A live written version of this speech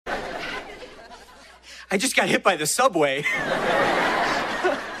I just got hit by the subway.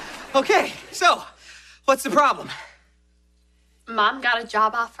 Okay, so, what's the problem? Mom got a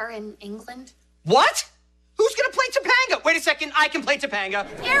job offer in England. What? Who's gonna play Topanga? Wait a second, I can play Topanga.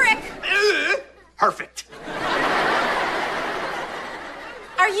 Eric! Perfect.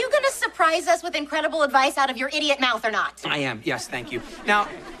 Are you gonna surprise us with incredible advice out of your idiot mouth or not? I am, yes, thank you. Now,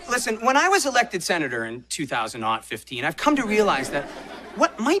 listen, when I was elected senator in 2015, I've come to realize that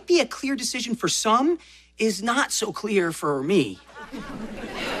what might be a clear decision for some is not so clear for me.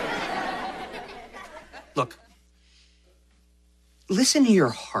 Look, listen to your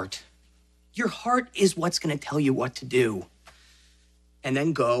heart. Your heart is what's gonna tell you what to do. And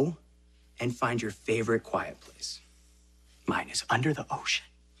then go and find your favorite quiet place. Mine is under the ocean.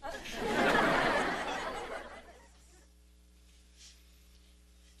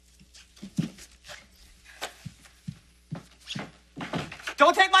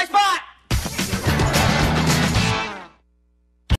 Don't take my spot!